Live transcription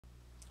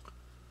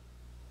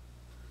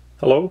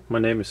Hello, my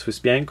name is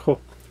swissbianco.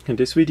 In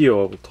this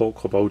video I will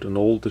talk about an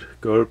older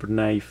Gerber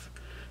knife.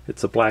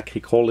 It's a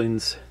Blackie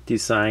Collins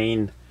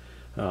design.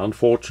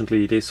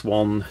 Unfortunately this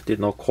one did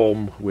not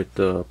come with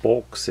the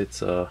box.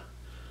 It's a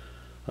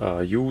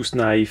used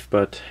knife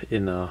but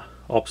in a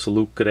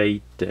absolute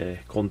great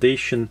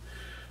condition.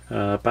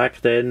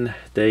 Back then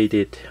they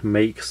did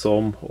make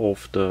some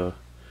of the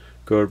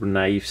Gerber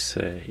knives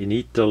in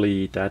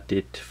Italy that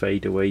did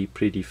fade away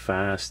pretty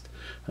fast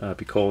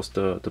because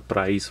the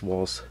price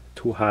was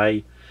too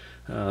high.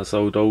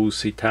 So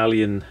those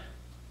Italian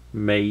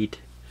made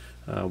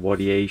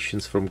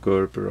variations from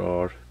Gerber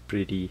are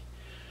pretty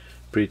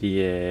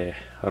rare,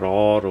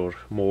 or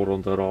more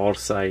on the rare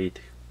side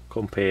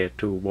compared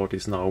to what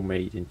is now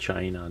made in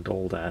China and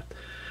all that.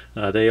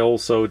 They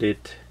also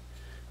did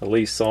at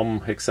least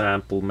some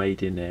example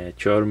made in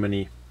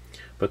Germany,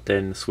 but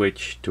then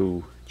switched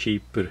to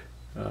cheaper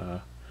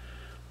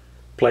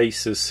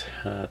places.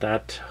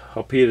 That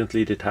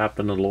apparently did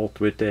happen a lot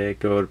with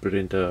Gerber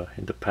in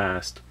the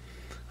past.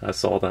 I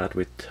saw that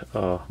with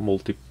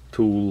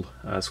multi-tool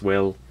as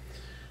well.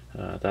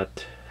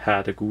 That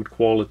had a good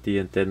quality,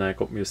 and then I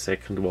got me a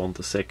second one.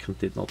 The second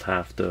did not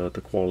have the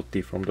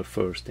quality from the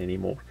first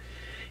anymore.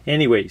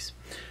 Anyways,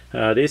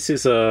 this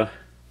is a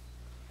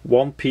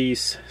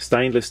one-piece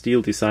stainless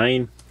steel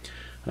design.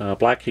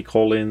 Blackie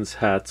Collins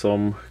had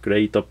some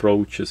great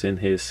approaches in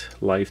his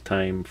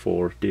lifetime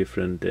for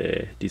different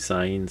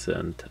designs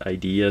and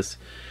ideas,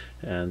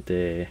 and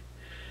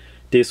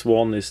this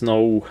one is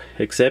no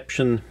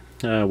exception.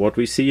 What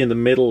we see in the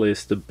middle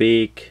is the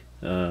big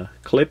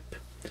clip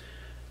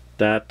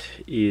that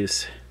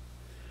is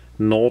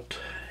not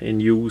in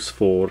use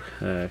for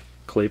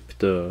clip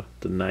the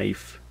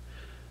knife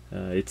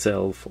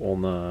itself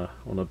on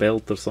a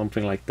belt or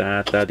something like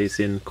that. That is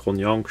in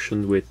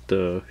conjunction with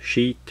the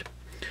sheath.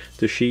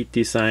 The sheath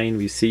design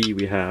we see,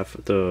 we have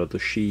the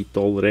sheath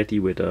already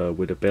with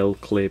a belt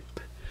clip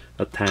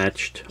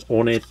attached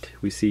on it.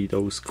 We see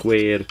those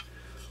square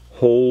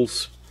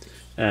holes,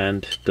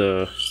 and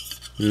the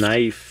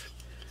knife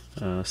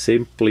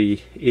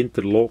simply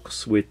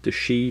interlocks with the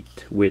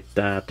sheath with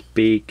that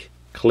big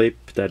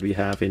clip that we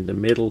have in the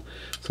middle.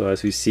 So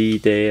as we see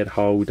there,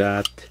 how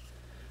that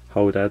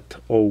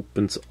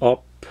opens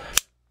up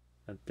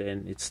and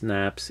then it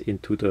snaps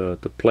into the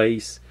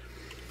place.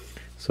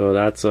 So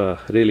that's a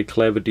really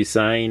clever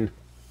design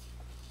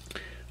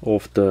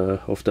of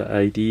the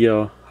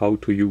idea how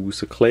to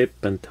use a clip,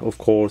 and of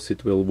course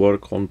it will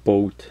work on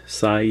both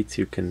sides.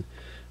 You can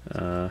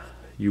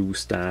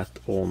use that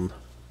on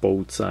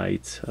both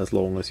sides as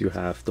long as you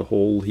have the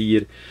hole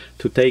here.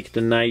 To take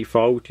the knife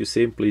out, you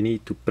simply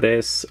need to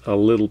press a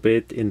little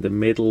bit in the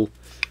middle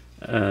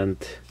and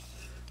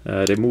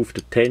remove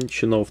the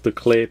tension of the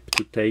clip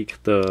to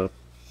take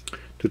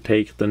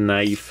the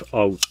knife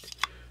out.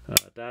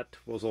 That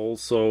was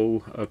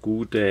also a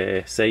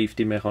good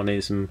safety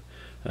mechanism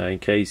in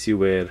case you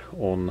were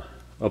on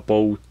a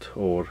boat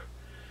or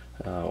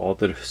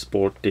other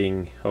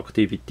sporting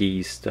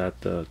activities,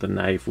 that the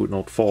knife would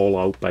not fall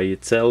out by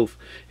itself.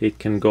 It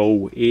can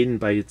go in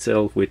by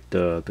itself with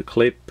the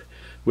clip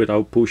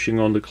without pushing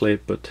on the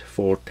clip, but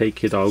for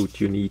take it out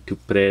you need to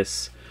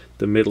press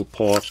the middle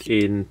part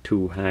in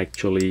to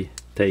actually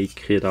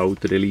take it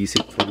out, release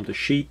it from the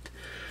sheath.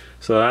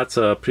 So that's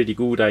a pretty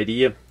good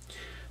idea.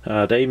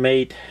 They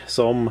made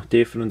some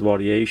different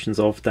variations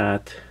of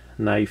that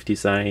knife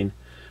design.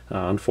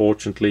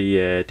 Unfortunately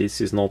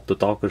this is not the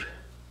dagger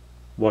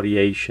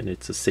variation,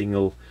 it's a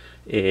single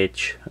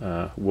edge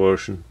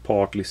version,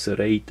 partly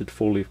serrated,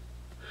 fully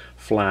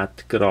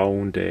flat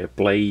ground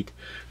blade.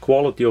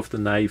 Quality of the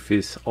knife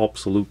is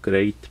absolute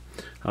great.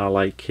 I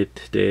like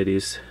it. There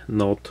is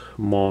not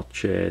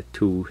much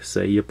to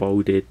say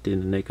about it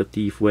in a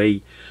negative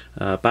way.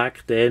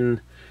 Back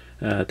then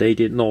they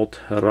did not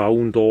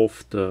round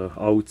off the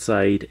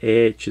outside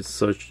edge.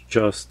 It's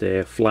just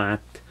a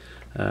flat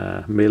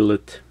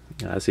millet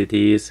as it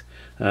is.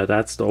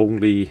 That's the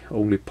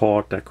only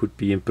part that could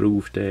be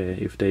improved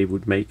if they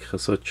would make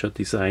such a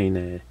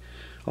design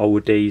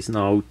nowadays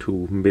now,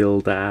 to mill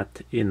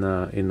that in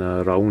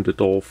a rounded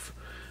off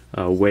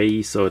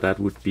way, so that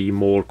would be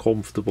more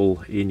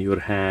comfortable in your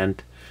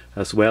hand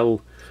as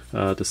well.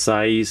 The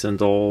size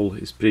and all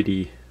is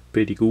pretty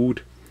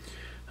good.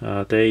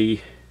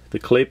 The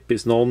clip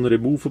is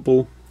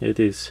non-removable. It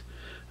is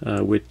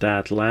with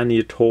that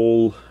lanyard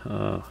hole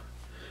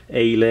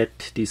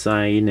eyelet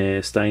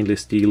design,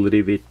 stainless steel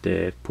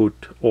rivet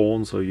put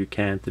on, so you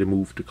can't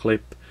remove the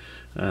clip,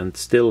 and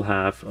still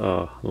have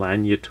a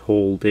lanyard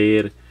hole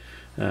there.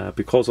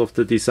 Because of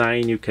the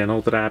design you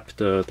cannot wrap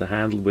the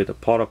handle with a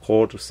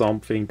paracord or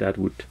something that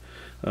would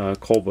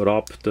cover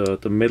up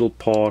the middle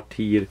part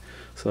here.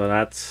 So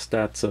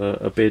that's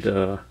a bit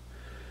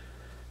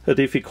a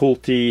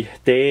difficulty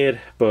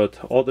there, but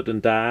other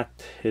than that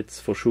it's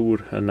for sure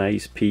a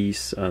nice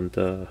piece and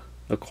a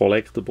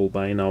collectible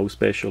by now,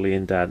 especially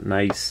in that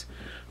nice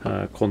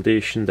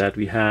condition that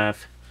we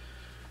have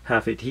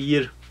it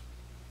here.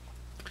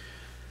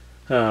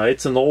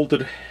 It's an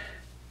older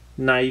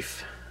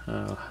knife,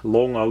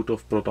 long out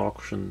of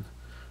production.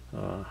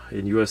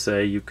 In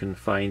USA you can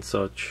find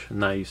such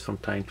knives from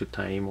time to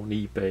time on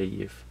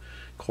eBay if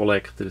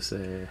collectors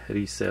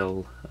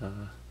resell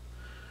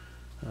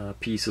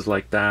pieces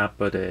like that,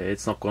 but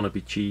it's not going to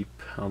be cheap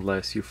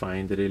unless you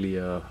find really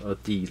a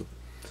deal.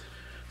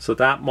 So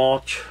that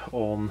much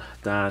on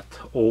that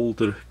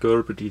older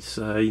Gerber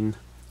design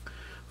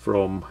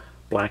from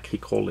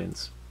Blackie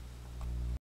Collins.